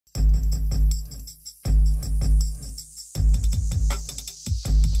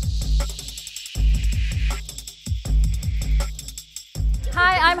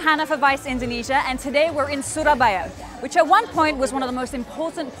Hannah for Vice Indonesia, and today we're in Surabaya, which at one point was one of the most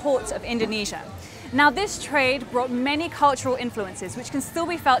important ports of Indonesia. Now this trade brought many cultural influences, which can still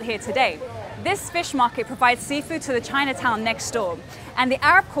be felt here today. This fish market provides seafood to the Chinatown next door, and the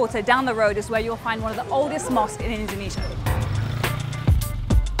Arab Quarter down the road is where you'll find one of the oldest mosques in Indonesia.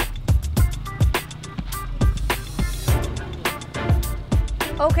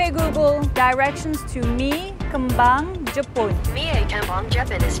 Okay Google, directions to Mie Kembang Jepun. Mie Kembang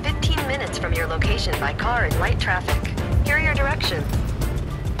Jepun is 15 minutes from your location by car and light traffic. Here are your directions.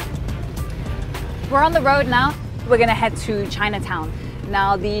 We're on the road now. We're gonna head to Chinatown.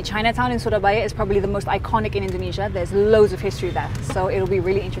 Now the Chinatown in Surabaya is probably the most iconic in Indonesia. There's loads of history there, so it'll be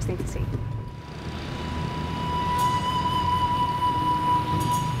really interesting to see.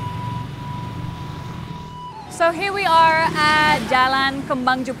 So here we are at Jalan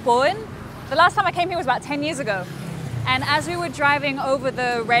Kembang Jepun. The last time I came here was about 10 years ago. And as we were driving over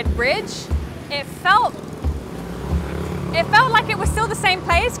the Red Bridge, it felt like it was still the same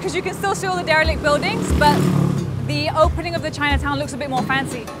place because you can still see all the derelict buildings, but the opening of the Chinatown looks a bit more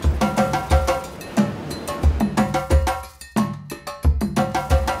fancy.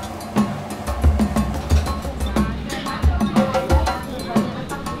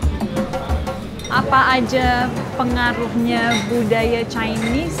 Apa aja pengaruhnya budaya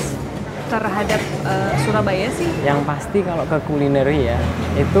Chinese terhadap Surabaya sih? Yang pasti kalau ke kulineri ya,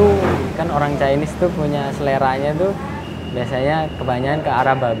 itu kan orang Chinese tuh punya seleranya tuh biasanya kebanyakan ke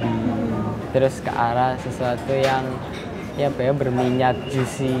arah babi, terus ke arah sesuatu yang ya berminyak,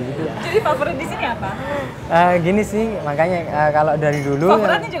 juicy gitu. Jadi favorit di sini apa? Gini sih, makanya kalau dari dulu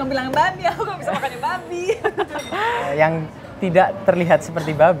favoritnya jangan bilang babi, aku nggak bisa makannya babi. yang tidak terlihat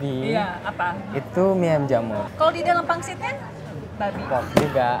seperti babi. Iya, apa? Itu mie ayam jamur. Kalau di dalam pangsitnya babi. Pop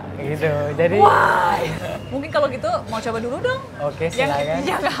juga gitu. Jadi wah, mungkin kalau gitu mau coba dulu dong. Oke, silakan.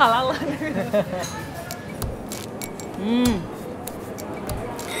 Yang halalan.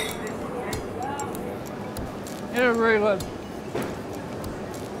 It's really good.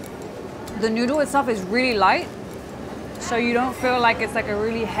 The noodle itself is really light, so you don't feel like it's like a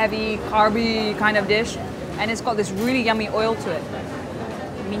really heavy, carby kind of dish. And it's got this really yummy oil to it.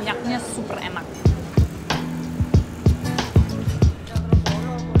 Minyaknya super enak.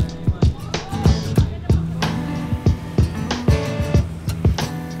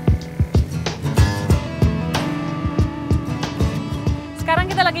 Sekarang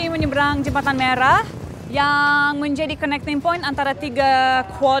kita lagi menyeberang Jembatan Merah yang menjadi connecting point antara tiga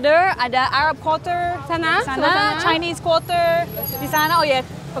quarter. Ada Arab Quarter sana, Chinese Quarter di sana. Oh ya,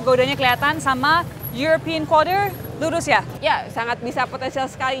 pagodanya kelihatan, sama European Quarter, lurus ya? Ya, sangat bisa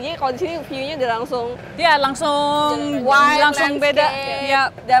potensial sekali. Jadi kalau di sini view-nya udah langsung wide, langsung beda. Ya.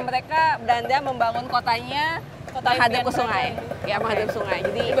 Dan mereka Belanda membangun kotanya menghadap ke sungai. Ya, menghadap sungai.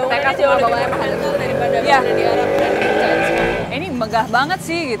 Jadi mereka semua bangunnya menghadap sungai daripada bangunan di Arab dan di Chinese. Ini megah banget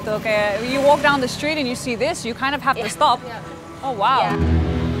sih gitu. Kayak you walk down the street and you see this, you kind of have to stop. Oh wow.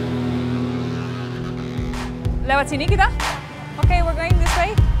 Lewat sini kita? Okay, we're going this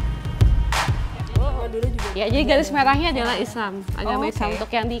way. Ya, jadi garis merahnya adalah Islam, agama Islam untuk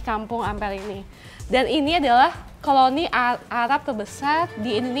yang di kampung Ampel ini. Dan ini adalah koloni Arab terbesar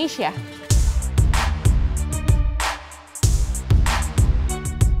di Indonesia.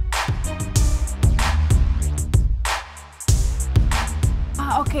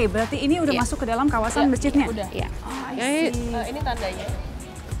 Oke, berarti ini udah masuk ke dalam kawasan masjidnya? Udah. Ya. Oh, Ini tandanya.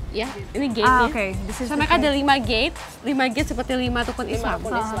 Ya, ini gate-nya. So, mereka ada 5 gate seperti 5 rukun Islam.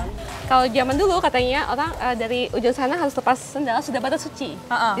 Kalau zaman dulu katanya orang dari ujung sana harus lepas sendal, sudah batas suci.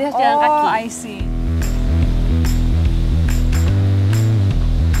 Dia harus jalan kaki. I see.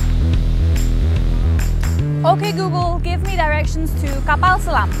 Okay Google, give me directions to Kapal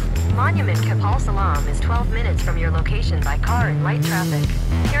Selam. Monument Kapal Salam is 12 minutes from your location by car and light traffic.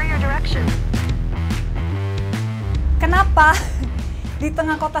 Here are your directions. Kenapa di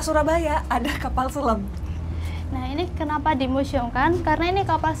tengah kota Surabaya ada kapal selam? Nah, ini kenapa dimuseumkan? Karena ini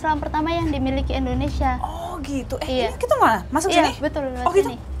kapal selam pertama yang dimiliki Indonesia. Oh gitu. Iya. Ini kita mana? Masuk sini? Iya, betul. Oh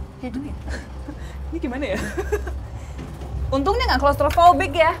gitu? Ini gimana ya? Untungnya nggak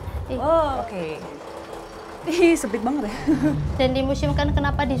claustrophobic ya? Oh, oke. Ih, sempit banget ya. Dan dimuseumkan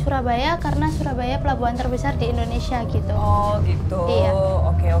kenapa di Surabaya? Karena Surabaya pelabuhan terbesar di Indonesia gitu. Oh gitu. Iya.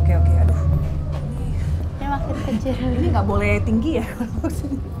 Oke. Aduh. Ini makin kecil. Ini nggak boleh tinggi ya?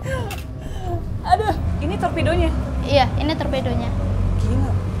 Aduh, ini torpedonya? Iya, ini torpedonya.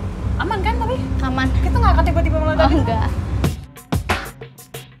 Gila. Aman kan tapi? Aman. Kita nggak akan tiba-tiba meledak? Oh, enggak.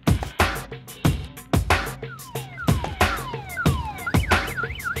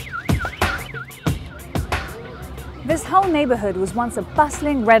 This whole whole neighborhood was once a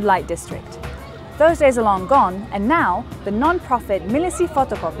bustling red light district. Those days are long gone, and now the non-profit Milisi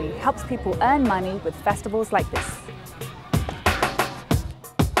Photocopy helps people earn money with festivals like this.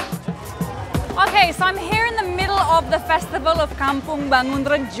 Okay, so I'm here in the middle of the festival of Kampung Bangun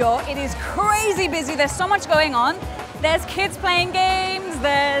Rejo. It is crazy busy. There's so much going on. There's kids playing games.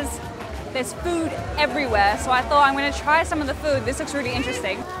 There's food everywhere. So I thought I'm going to try some of the food. This looks really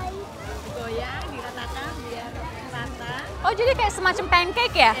interesting. Oh, jadi kayak semacam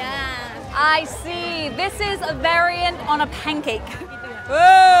pancake ya? I see. This is a variant on a pancake.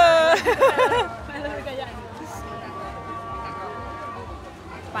 Whoa.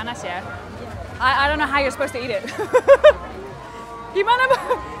 Panas ya? I don't know how you're supposed to eat it. Gimana, Bu?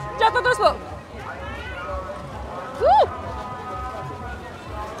 Jatuh terus, Bu?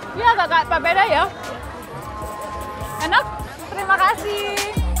 Ya, agak beda ya. Enak? Terima kasih.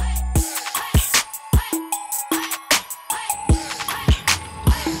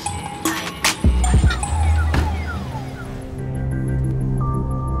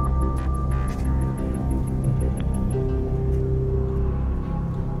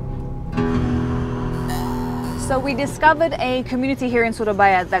 So we discovered a community here in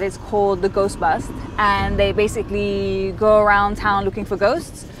Surabaya that is called the Ghost Bus, and they basically go around town looking for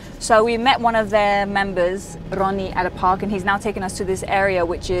ghosts. So we met one of their members, Ronnie, at a park, and he's now taken us to this area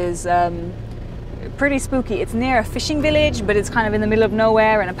which is pretty spooky. It's near a fishing village, but it's kind of in the middle of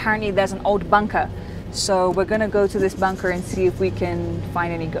nowhere, and apparently there's an old bunker. So we're gonna go to this bunker and see if we can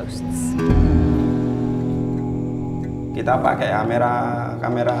find any ghosts. Kita pakai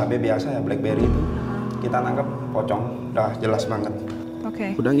kamera HP biasa ya, BlackBerry itu. Kita tangkap pocong, udah jelas banget.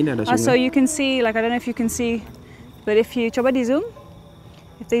 Okay. Udah gini ada zoom. So you can see, like I don't know if you can see, but if you coba di zoom,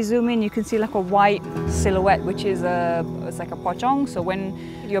 if they zoom in, you can see like a white silhouette, which is it's like a pocong. So when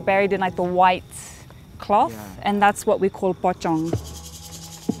you're buried in like the white cloth, and that's what we call pocong.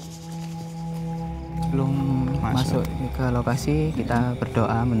 Sebelum masuk ke lokasi, kita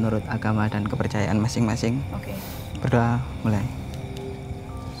berdoa menurut agama dan kepercayaan masing-masing. Okay. Berdoa mulai.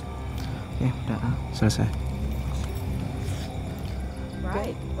 Oke, berdoa. Selesai.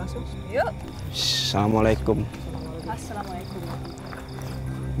 Right. Masuk. Yuk. Assalamualaikum. Assalamualaikum.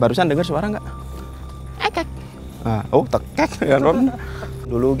 Barusan dengar suara nggak? Ekek. Oh, tekek ya, Ron.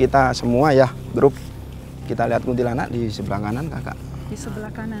 Dulu kita semua ya, grup. Kita lihat kuntilanak di sebelah kanan, Kakak. Di sebelah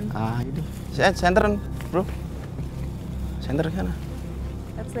kanan. Ini. Center, Bro. Center sana.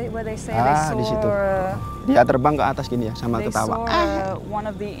 That's where they say they saw. Di situ. Dia terbang ke atas gini ya, sama They ketawa. saw one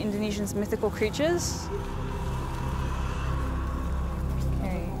of the Indonesian's mythical creatures.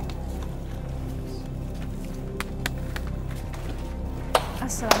 Okay.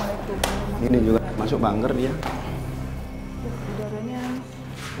 Assalamualaikum. Ini juga masuk bunker dia. Udaranya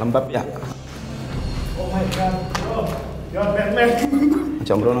Lembab ya. Oh my god, bro. You're Batman.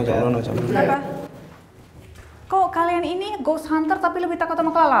 Jombro. apa? Kok kalian ini ghost hunter tapi lebih takut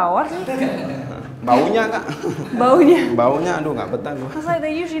sama kelelawar sih? Baunya, Kak. Baunya? Baunya, aduh nggak betah gua. Because like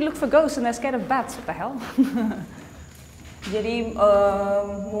they usually look for ghosts and they're scared of bats. What the hell? Jadi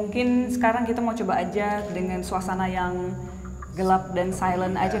mungkin sekarang kita mau coba aja dengan suasana yang gelap dan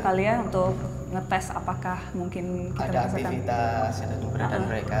silent aja kali ya untuk ngetes apakah mungkin kita Ada merasakan aktivitas, ada keberadaan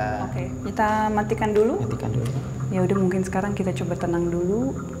mereka. Oke, kita matikan dulu. Matikan dulu. Ya udah, mungkin sekarang kita coba tenang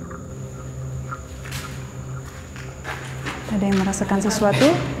dulu. Ada yang merasakan sesuatu?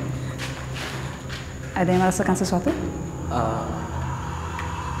 Ada yang merasakan sesuatu?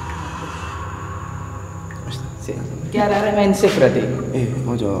 Kiara main safe berarti.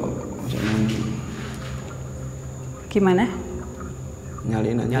 Ojo main. Gimana?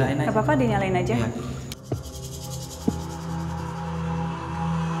 Nyalain aja. Gak apa-apa, dinyalain aja. Iya.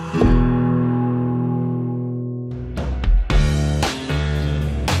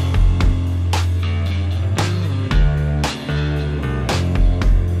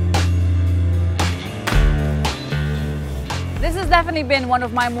 This has definitely been one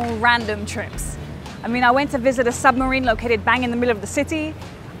of my more random trips. I mean, I went to visit a submarine located bang in the middle of the city.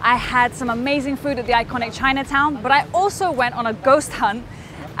 I had some amazing food at the iconic Chinatown, but I also went on a ghost hunt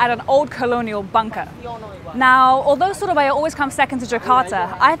at an old colonial bunker. Now, although Surabaya always comes second to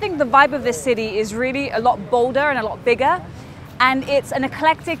Jakarta, I think the vibe of this city is really a lot bolder and a lot bigger, and it's an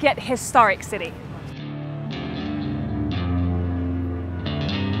eclectic yet historic city.